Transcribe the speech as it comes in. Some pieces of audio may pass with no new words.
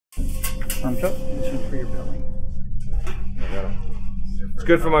Thumbs up. This one's for your belly. It's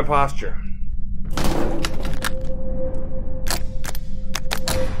good for my posture.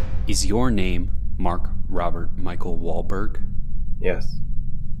 Is your name Mark Robert Michael Wahlberg? Yes.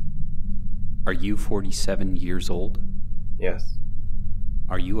 Are you 47 years old? Yes.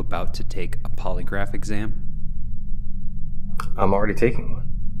 Are you about to take a polygraph exam? I'm already taking one.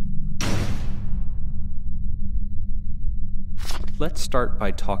 Let's start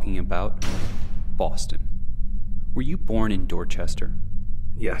by talking about Boston. Were you born in Dorchester?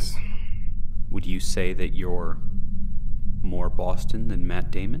 Yes. Would you say that you're more Boston than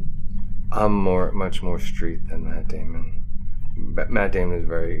Matt Damon? I'm much more street than Matt Damon. Matt Damon is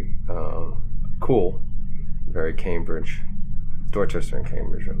very cool, very Cambridge. Dorchester and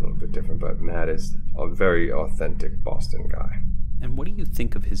Cambridge are a little bit different, but Matt is a very authentic Boston guy. And what do you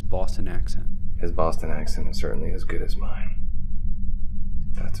think of his Boston accent? His Boston accent is certainly as good as mine.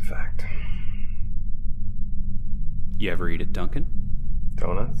 That's a fact. You ever eat at Dunkin'?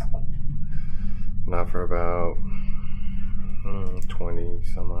 Donuts? Not for about 20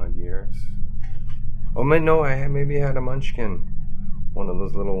 some odd years. Oh, no, I maybe had a Munchkin. One of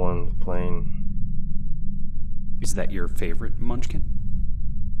those little ones, plain. Is that your favorite Munchkin?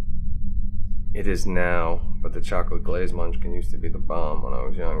 It is now, but the chocolate glazed Munchkin used to be the bomb when I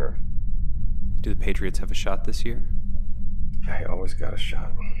was younger. Do the Patriots have a shot this year? I always got a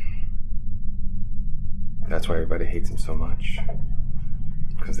shot. That's why everybody hates him so much.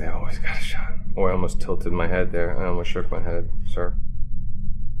 Because they always got a shot. Oh, I almost tilted my head there. I almost shook my head, sir.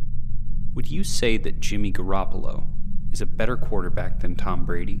 Would you say that Jimmy Garoppolo is a better quarterback than Tom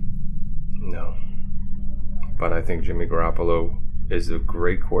Brady? No. But I think Jimmy Garoppolo is a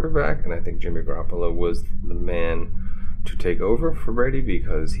great quarterback, and I think Jimmy Garoppolo was the man to take over for Brady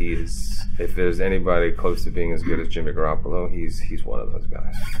because he is, if there's anybody close to being as good as Jimmy Garoppolo, he's one of those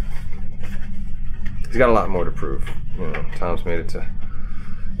guys. He's got a lot more to prove. You know, Tom's made it to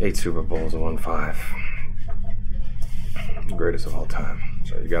 8 Super Bowls and won 5. The greatest of all time.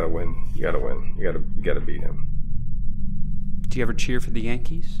 So you gotta win. You gotta win. You gotta beat him. Do you ever cheer for the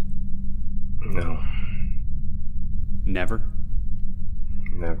Yankees? No. Never?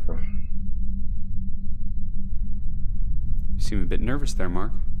 Never. You seem a bit nervous there,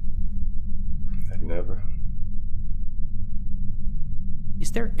 Mark. I'd never.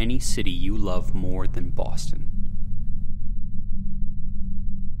 Is there any city you love more than Boston?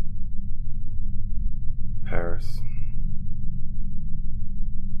 Paris.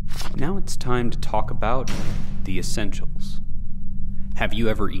 Now it's time to talk about the essentials. Have you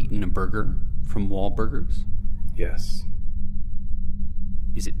ever eaten a burger from Wahlburgers? Yes.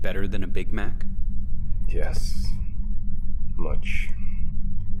 Is it better than a Big Mac? Yes. Much.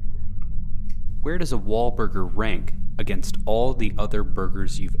 Where does a Wahlburger rank against all the other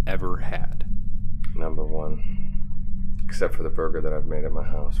burgers you've ever had? Number 1. Except for the burger that I've made at my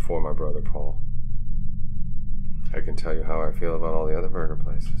house for my brother Paul. I can tell you how I feel about all the other burger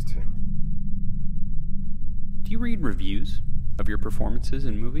places, too. Do you read reviews of your performances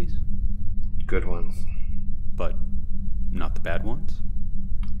in movies? Good ones. But not the bad ones?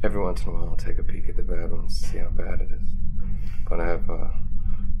 Every once in a while I'll take a peek at the bad ones, see how bad it is. But I have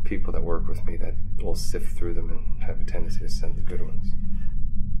people that work with me that will sift through them and have a tendency to send the good ones.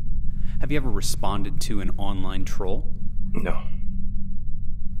 Have you ever responded to an online troll? No.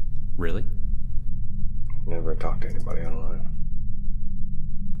 Really? Never talked to anybody online.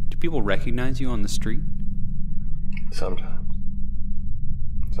 Do people recognize you on the street? Sometimes.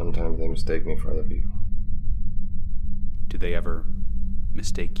 Sometimes they mistake me for other people. Do they ever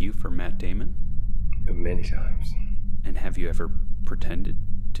mistake you for Matt Damon? Many times. And have you ever pretended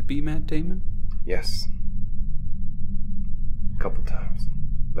to be Matt Damon? Yes. A couple times.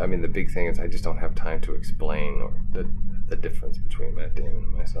 I mean, the big thing is I just don't have time to explain or the difference between Matt Damon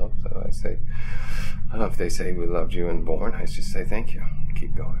and myself. So I say, if they say we loved you and Born, I just say thank you.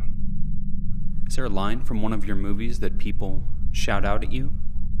 Keep going. Is there a line from one of your movies that people shout out at you?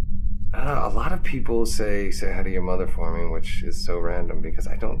 A lot of people say hi to your mother for me, which is so random because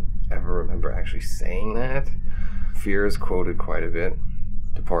I don't ever remember actually saying that. Fear is quoted quite a bit.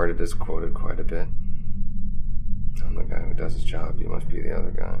 Departed is quoted quite a bit. I'm the guy who does his job. You must be the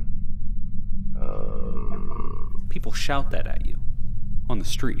other guy. People shout that at you on the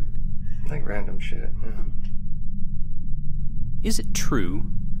street. Like random shit, yeah. Is it true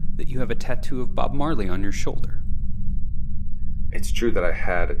that you have a tattoo of Bob Marley on your shoulder? It's true that I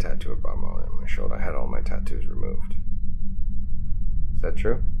had a tattoo of Bob Marley on my shoulder. I had all my tattoos removed. Is that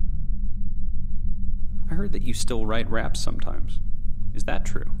true? I heard that you still write raps sometimes. Is that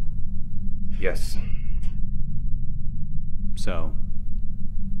true? Yes. So,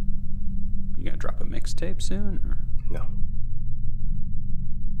 You gonna drop a mixtape soon? Or? No.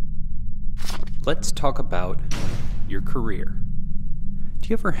 Let's talk about your career. Do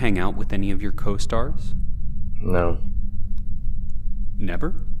you ever hang out with any of your co-stars? No.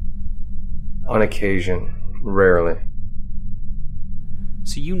 Never? On occasion. Rarely.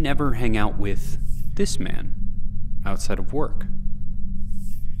 So you never hang out with this man outside of work?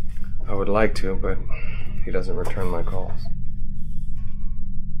 I would like to, but he doesn't return my calls.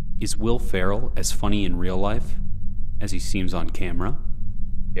 Is Will Ferrell as funny in real life as he seems on camera?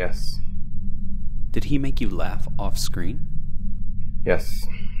 Yes. Did he make you laugh off screen? Yes.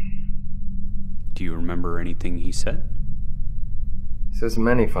 Do you remember anything he said? He says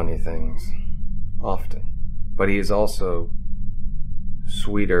many funny things. Often. But he is also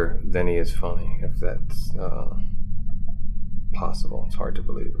sweeter than he is funny, if that's possible. It's hard to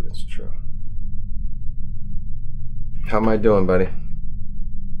believe, but it's true. How am I doing, buddy?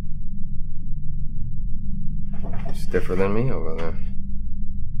 Stiffer than me over there.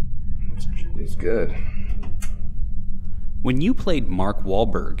 It's good. When you played Mark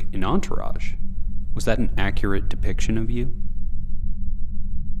Wahlberg in Entourage, was that an accurate depiction of you?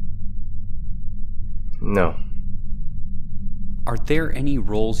 No. Are there any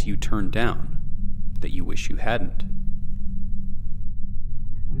roles you turned down that you wish you hadn't?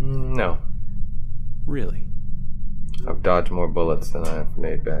 No. Really? I've dodged more bullets than I have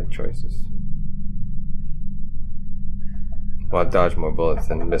made bad choices. Well, I've dodged more bullets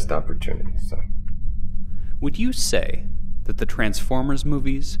than missed opportunities, so. Would you say that the Transformers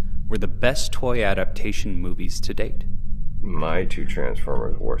movies were the best toy adaptation movies to date? My two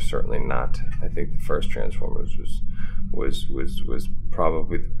Transformers were certainly not. I think the first Transformers was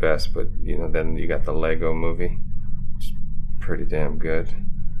probably the best, but then you got the Lego movie. It's pretty damn good.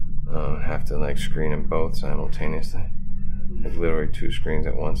 Have to screen them both simultaneously. Literally two screens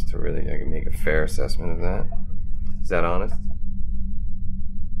at once to really make a fair assessment of that. Is that honest?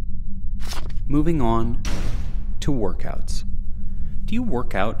 Moving on to workouts. Do you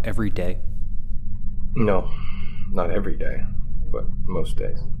work out every day? No, not every day, but most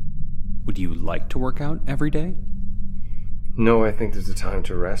days. Would you like to work out every day? No, I think there's a time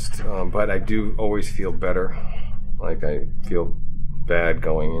to rest, but I do always feel better. I feel bad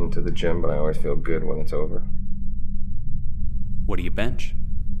going into the gym, but I always feel good when it's over. What do you bench?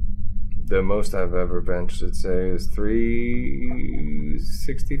 The most I've ever benched, I'd say, is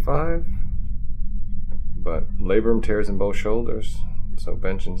 365. But labrum tears in both shoulders, so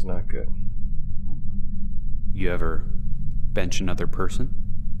benching's not good. You ever bench another person?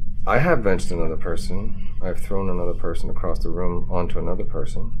 I have benched another person. I've thrown another person across the room onto another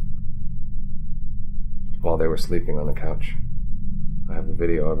person while they were sleeping on the couch. I have the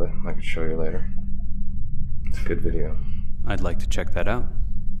video of it. I could show you later. It's a good video. I'd like to check that out.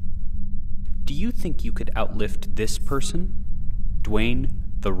 Do you think you could outlift this person, Dwayne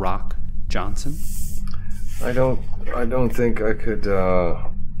 "The Rock" Johnson? I don't think I could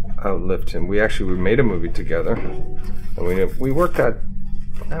outlift him. We made a movie together, and we worked out,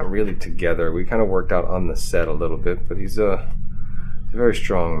 not really together. We kind of worked out on the set a little bit, but he's a very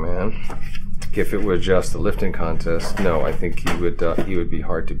strong man. If it were just a lifting contest, no, I think he would be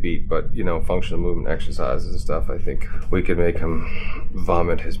hard to beat. But functional movement exercises and stuff, I think we could make him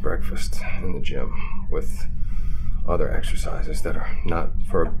vomit his breakfast in the gym with other exercises that are not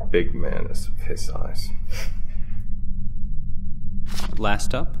for a big man of his size.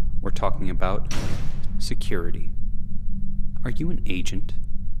 Last up, we're talking about security. Are you an agent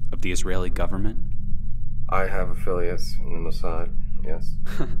of the Israeli government? I have affiliates in the Mossad, yes.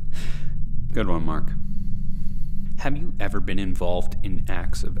 Good one, Mark. Have you ever been involved in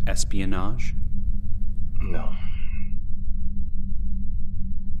acts of espionage? No.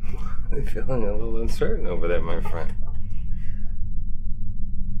 I'm feeling a little uncertain over there, my friend.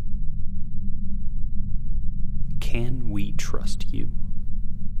 Can we trust you?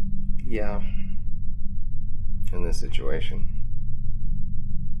 Yeah. In this situation.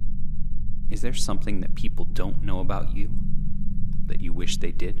 Is there something that people don't know about you that you wish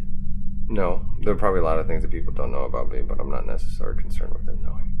they did? No. There are probably a lot of things that people don't know about me, but I'm not necessarily concerned with them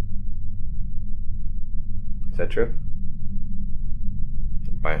knowing. Is that true?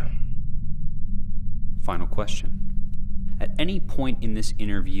 Bam. Final question. At any point in this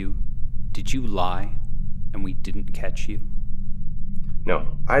interview, did you lie and we didn't catch you?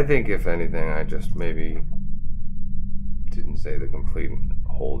 No. I think, if anything, I just maybe didn't say the complete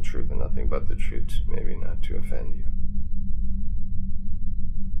whole truth and nothing but the truth, maybe not to offend you.